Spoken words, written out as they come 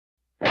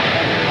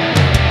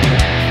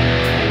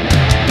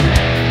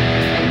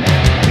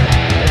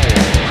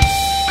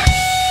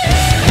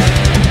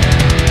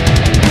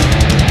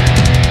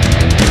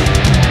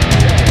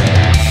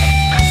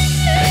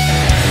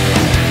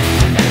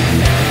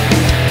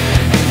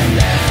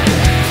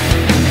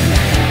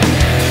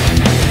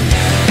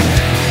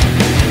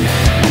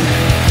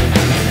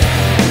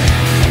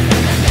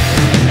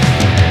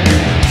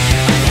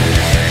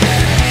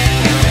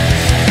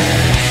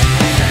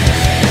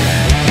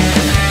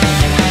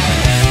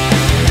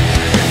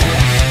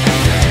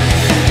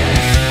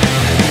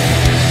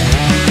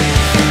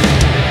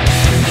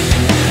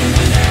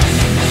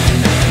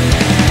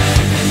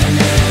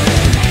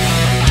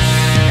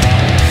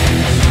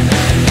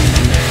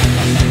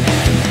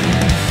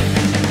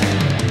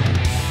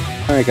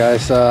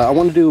Alright guys, I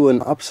want to do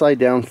an upside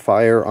down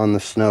fire on the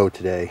snow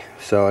today.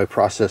 So I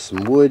processed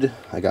some wood.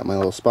 I got my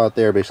little spot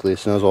there. Basically the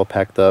snow's all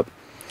packed up.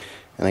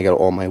 And I got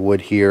all my wood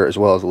here as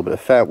well as a little bit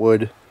of fat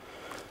wood.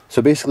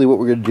 So basically what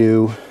we're going to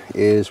do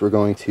is we're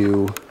going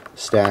to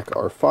stack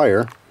our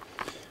fire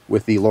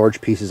with the large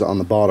pieces on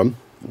the bottom.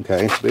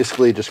 Okay, so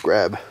basically just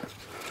grab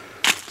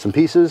some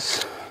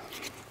pieces.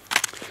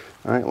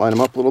 Alright, line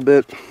them up a little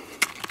bit.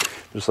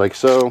 Just like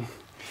so.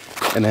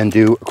 And then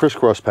do a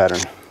crisscross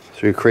pattern.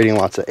 So you're creating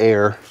lots of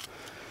air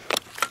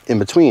in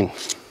between.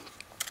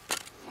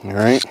 All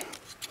right,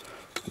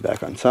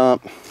 back on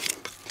top,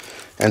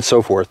 and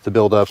so forth to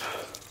build up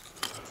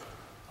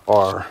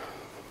our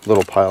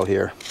little pile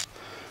here.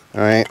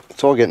 All right,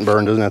 it's all getting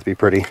burned. Doesn't have to be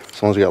pretty,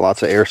 as long as we got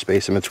lots of air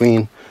space in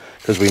between,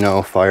 because we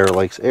know fire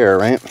likes air,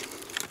 right?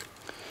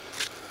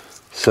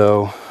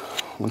 So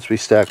once we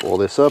stack all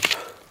this up,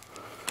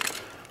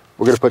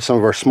 we're going to put some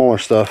of our smaller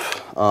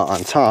stuff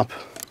on top.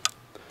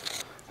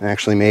 I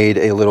actually made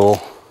a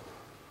little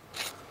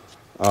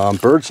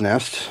bird's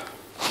nest,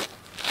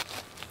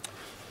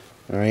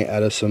 all right,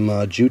 out of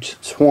some jute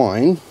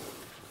twine.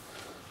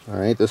 All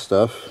right, this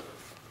stuff,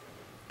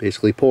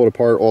 basically pull it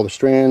apart, all the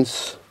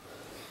strands,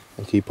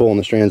 and keep pulling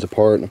the strands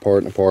apart and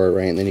apart and apart,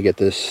 right? And then you get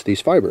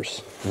these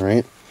fibers. All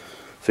right,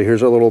 so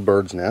here's our little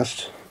bird's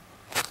nest,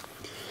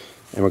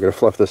 and we're going to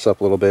fluff this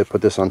up a little bit,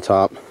 put this on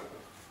top.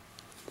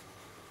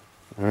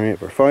 All right,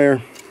 for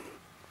fire,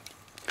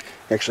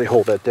 actually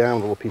hold that down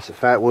with a little piece of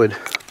fat wood,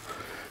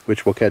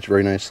 which will catch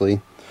very nicely.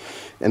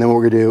 And then what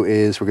we're going to do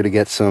is we're going to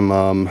get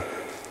some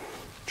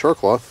char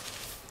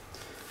cloth,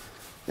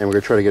 and we're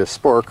going to try to get a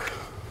spark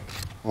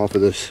off of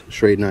this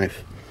straight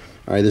knife.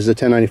 All right, this is a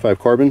 1095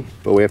 carbon,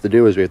 but what we have to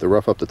do is we have to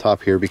rough up the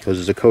top here because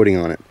there's a coating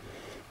on it.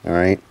 All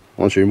right,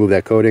 once we remove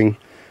that coating,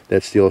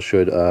 that steel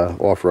should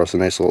offer us a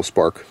nice little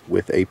spark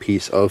with a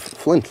piece of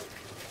flint,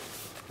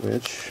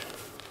 which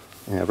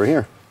I have right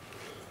here,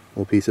 a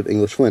little piece of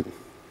English flint.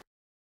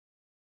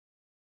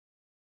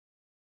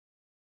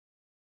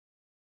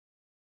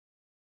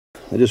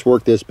 I just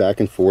worked this back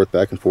and forth,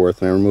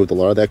 and I removed a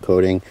lot of that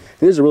coating.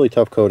 It is a really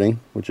tough coating,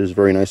 which is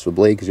very nice with a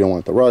blade because you don't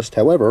want it to rust.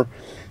 However,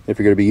 if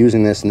you're going to be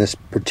using this in this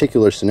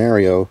particular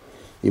scenario,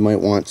 you might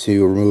want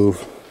to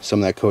remove some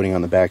of that coating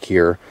on the back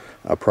here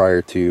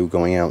prior to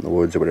going out in the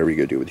woods or whatever you're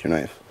going to do with your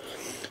knife.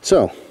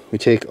 So, we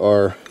take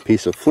our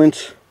piece of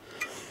flint.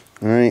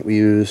 All right, we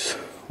use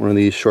one of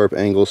these sharp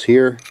angles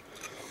here.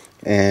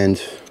 And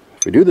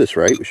if we do this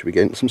right, we should be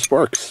getting some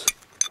sparks.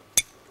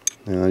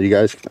 You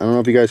guys, I don't know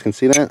if you guys can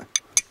see that,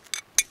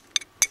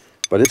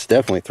 but it's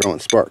definitely throwing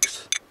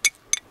sparks.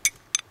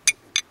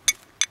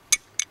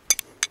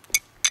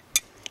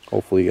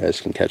 Hopefully you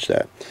guys can catch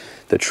that.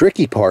 The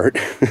tricky part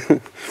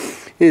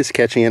is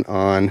catching it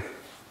on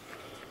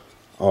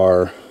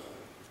our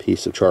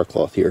piece of char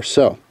cloth here.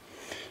 So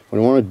what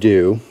I want to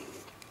do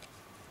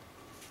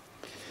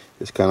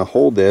is kind of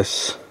hold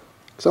this,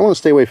 because I want to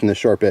stay away from the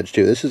sharp edge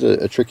too. This is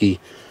a tricky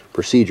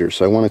procedure,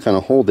 so I want to kind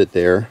of hold it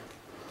there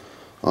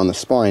on the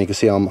spine. You can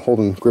see I'm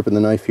gripping the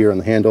knife here on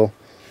the handle.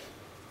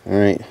 All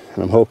right,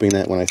 and I'm hoping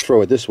that when I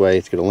throw it this way,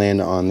 it's going to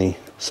land on the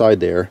side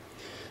there.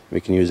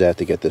 We can use that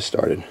to get this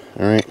started.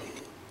 All right,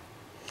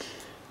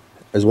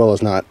 as well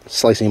as not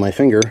slicing my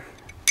finger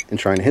and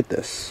trying to hit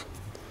this.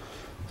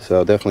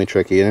 So definitely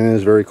tricky, and it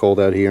is very cold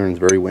out here and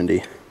it's very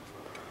windy.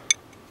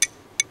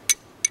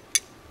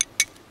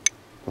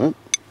 Well,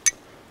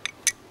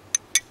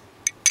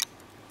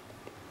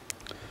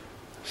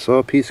 saw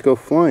a piece go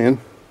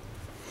flying.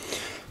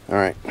 All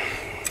right,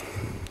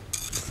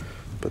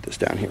 put this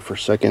down here for a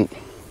second.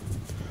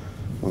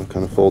 I want to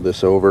kind of fold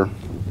this over.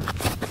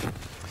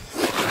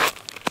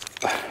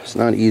 It's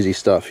not easy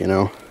stuff, you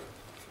know.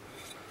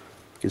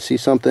 You can see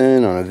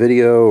something on a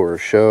video or a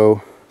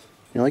show,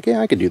 you're like,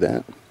 yeah, I could do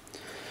that.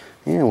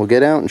 Yeah, we'll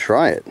get out and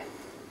try it.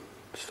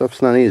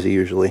 Stuff's not easy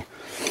usually.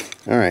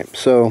 Alright,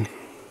 so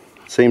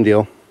same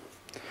deal.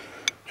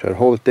 Try to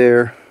hold it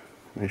there.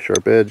 Nice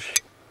sharp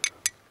edge.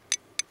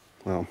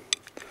 Well,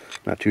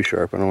 not too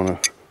sharp. I don't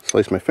want to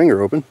slice my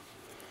finger open.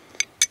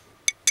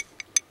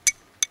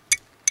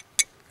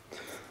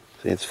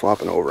 See, it's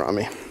flopping over on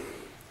me.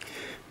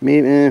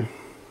 Maybe,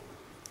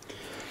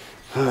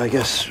 I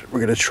guess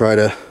we're going to try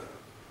to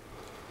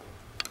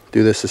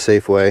do this a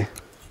safe way.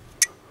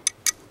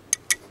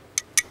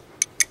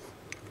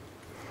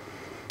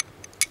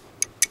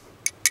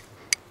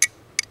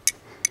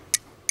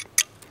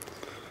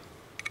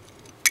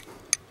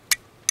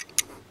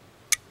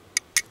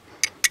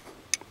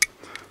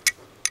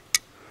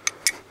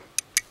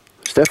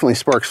 There's definitely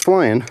sparks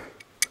flying.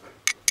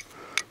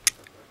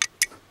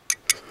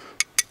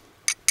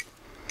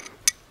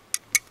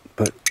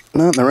 But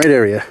not in the right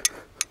area.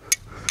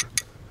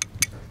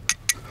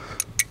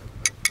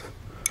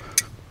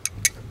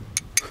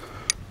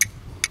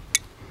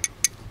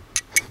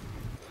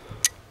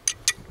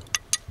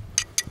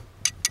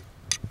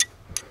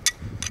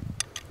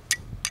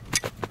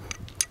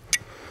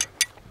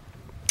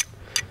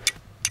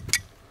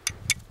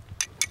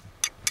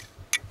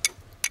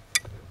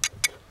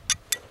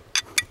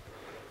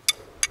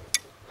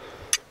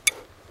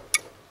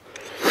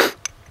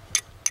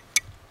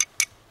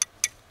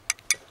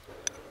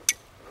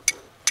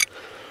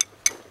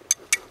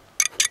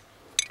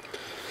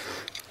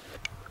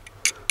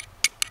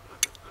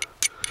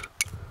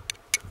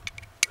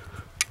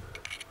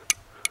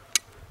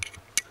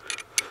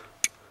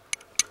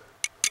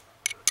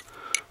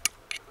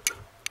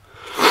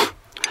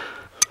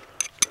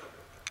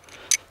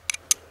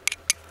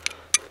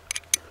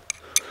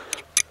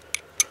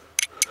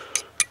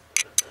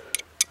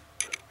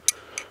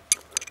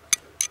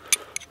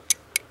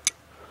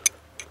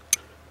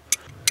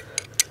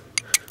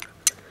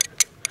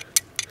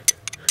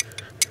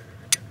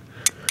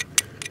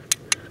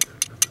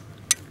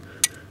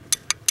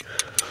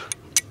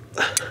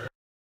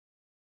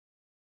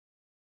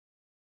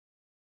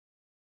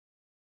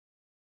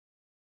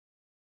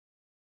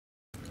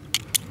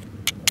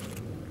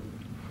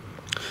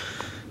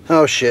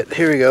 Oh shit,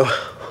 here we go.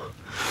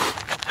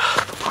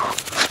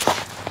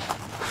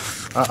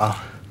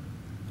 Uh-oh.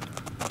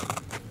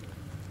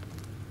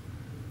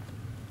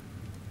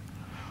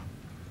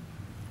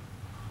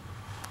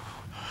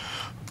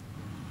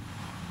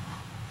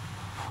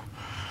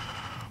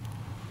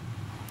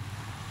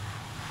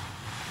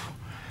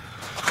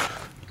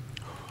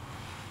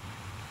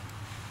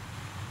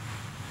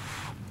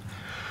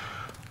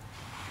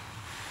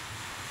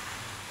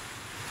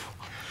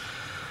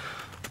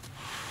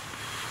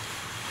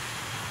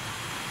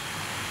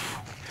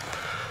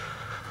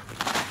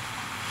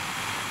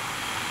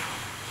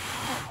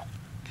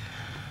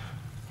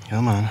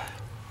 Come on.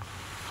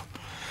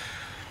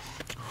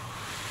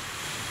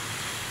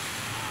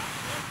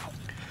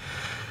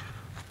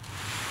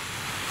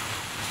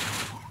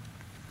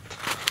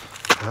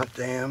 Hot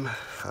damn,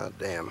 hot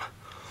damn.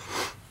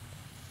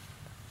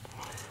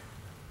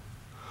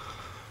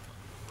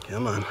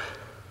 Come on.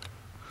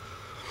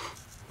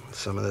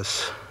 Some of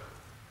this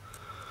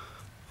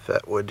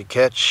fat wood to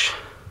catch.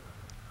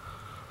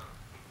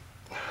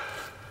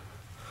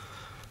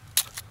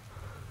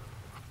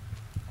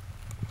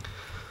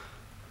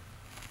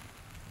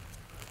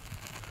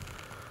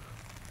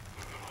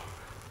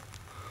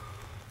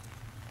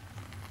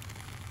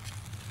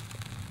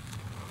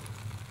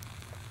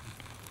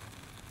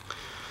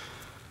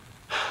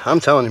 I'm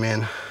telling you,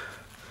 man,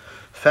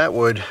 fat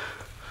wood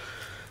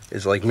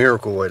is like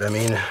miracle wood. I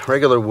mean,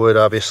 regular wood,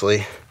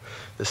 obviously,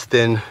 this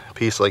thin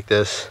piece like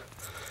this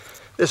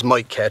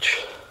might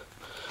catch,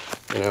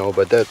 you know,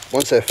 but that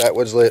once that fat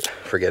wood's lit,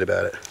 forget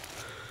about it.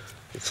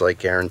 It's like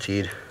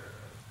guaranteed.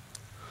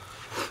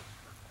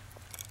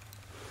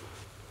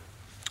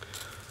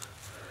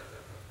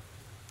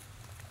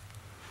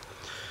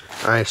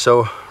 All right,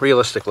 so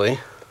realistically,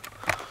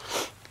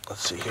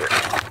 let's see here.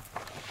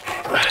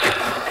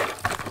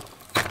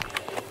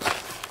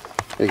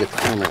 Gotta get the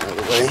camera out of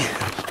the way.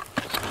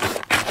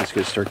 It's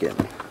gonna start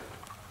getting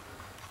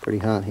pretty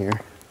hot here.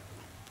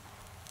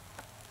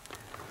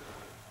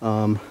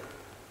 But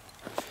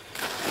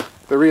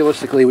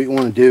realistically, what you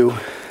want to do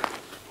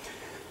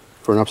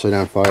for an upside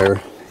down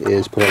fire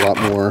is put a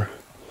lot more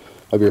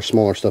of your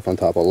smaller stuff on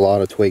top, a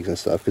lot of twigs and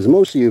stuff, because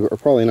most of you are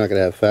probably not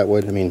gonna have fat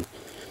wood. I mean,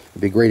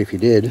 it'd be great if you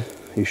did.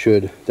 You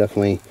should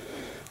definitely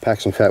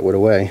pack some fat wood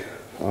away.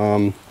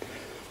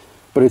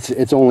 But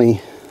it's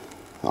only,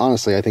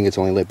 honestly, I think it's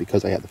only lit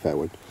because I had the fat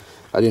wood.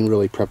 I didn't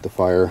really prep the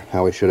fire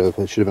how I should have.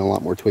 It should have been a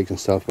lot more twigs and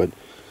stuff, but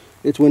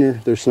it's winter,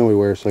 there's snow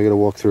everywhere, so I gotta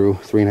walk through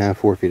 3.5,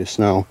 4 feet of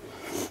snow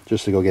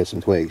just to go get some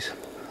twigs.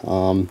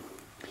 You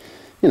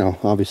know,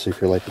 obviously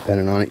if your life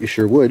depended on it, you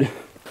sure would.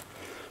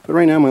 But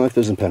right now my life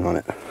doesn't depend on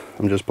it.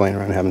 I'm just playing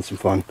around having some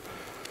fun.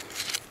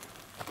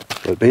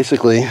 But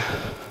basically,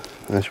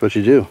 that's what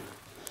you do.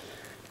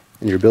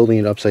 And you're building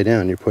it upside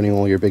down. You're putting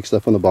all your big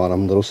stuff on the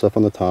bottom, little stuff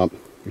on the top,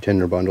 your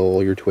tinder bundle,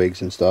 all your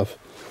twigs and stuff.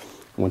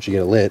 Once you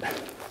get it lit,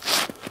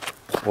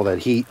 all that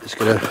heat is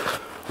going to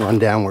run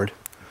downward.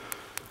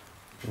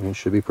 And it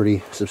should be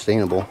pretty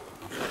sustainable.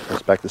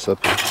 Let's back this up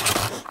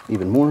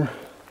even more.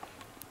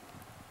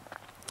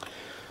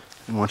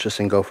 And watch this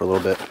thing go for a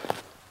little bit.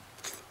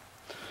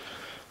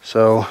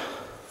 So,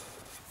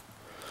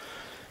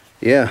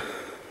 yeah,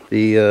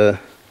 the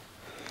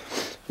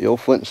old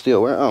flint and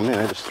steel. Where? Oh man,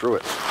 I just threw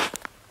it.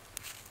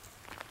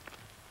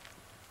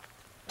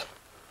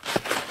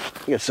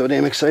 I got so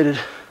damn excited,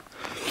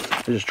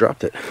 I just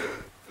dropped it.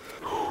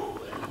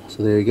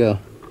 So there you go.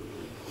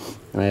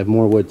 And I have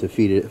more wood to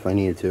feed it if I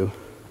needed to.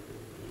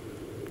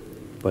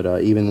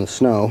 But even the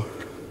snow,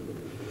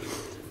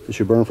 it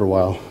should burn for a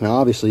while. Now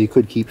obviously you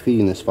could keep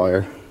feeding this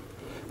fire.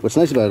 What's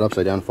nice about an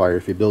upside down fire,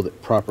 if you build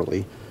it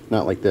properly,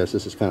 not like this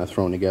is kind of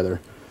thrown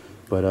together,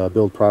 but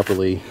build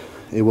properly,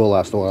 it will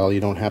last a while. You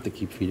don't have to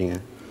keep feeding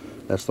it.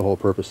 That's the whole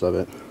purpose of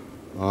it.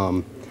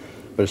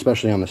 But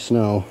especially on the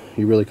snow,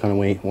 you really kind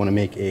of want to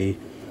make a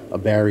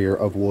barrier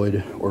of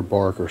wood or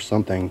bark or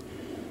something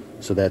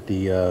so that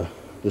the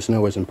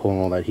snow isn't pulling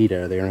all that heat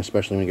out of there, and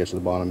especially when it gets to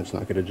the bottom, it's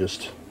not going to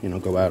just, you know,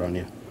 go out on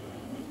you.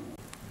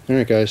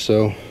 Alright guys,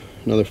 so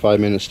another 5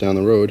 minutes down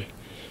the road,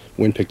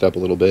 wind picked up a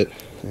little bit,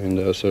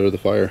 and so did the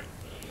fire.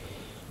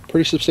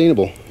 Pretty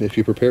sustainable if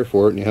you prepare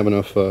for it and you have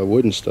enough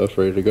wood and stuff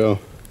ready to go.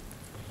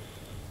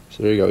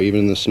 So there you go,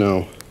 even in the snow,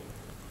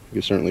 you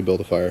can certainly build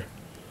a fire.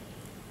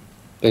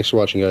 Thanks for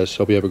watching guys,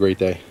 hope you have a great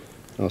day.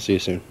 I'll see you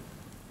soon.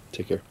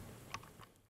 Take care.